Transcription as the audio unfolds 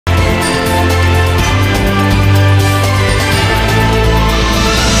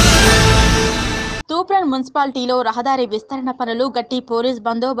తూప్రాన్ మున్సిపాలిటీలో రహదారి విస్తరణ పనులు గట్టి పోలీస్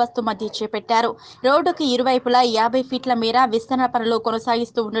బందోబస్తు మధ్య చేపట్టారు. రోడ్డుకు ఇరువైపులా 50 ఫీట్ల మేర విస్తరణ పనులు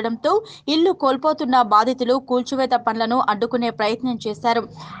కొనసాగిస్తూ ఉండడంతో ఇల్లు కోల్పోతున్న బాధితులు కూల్చివేత పనులను అడ్డుకునే ప్రయత్నం చేశారు.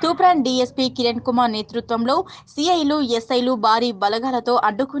 తూప్రాన్ డీఎస్పీ కిరణ్ కుమార్ నేతృత్వంలో సిఐలు, ఎస్ఐలు భారీ బలగాలతో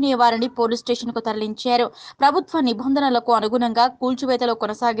అడ్డుకునే వారిని పోలీస్ స్టేషన్కు తరలించారు. ప్రభుత్వ నిబంధనలకు అనుగుణంగా కూల్చివేతలు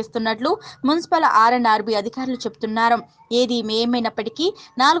కొనసాగిస్తున్నట్లు మున్సిపల్ ఆర్ఎండ్ఆర్బీ అధికారులు చెబుతున్నారు. ఏది ఏమైనప్పటికీ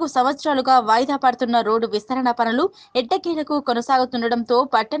 4 సంవత్సరాలుగా వాయిదా పడుతున్న రోడ్డు విస్తరణ పనులు ఎట్టకేలకు కొనసాగుతుండటంతో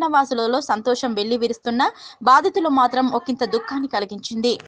పట్టణ వాసులలో సంతోషం వెల్లివిరుస్తున్న బాధితులు మాత్రం ఒకంత దుఃఖాన్ని కలిగించింది.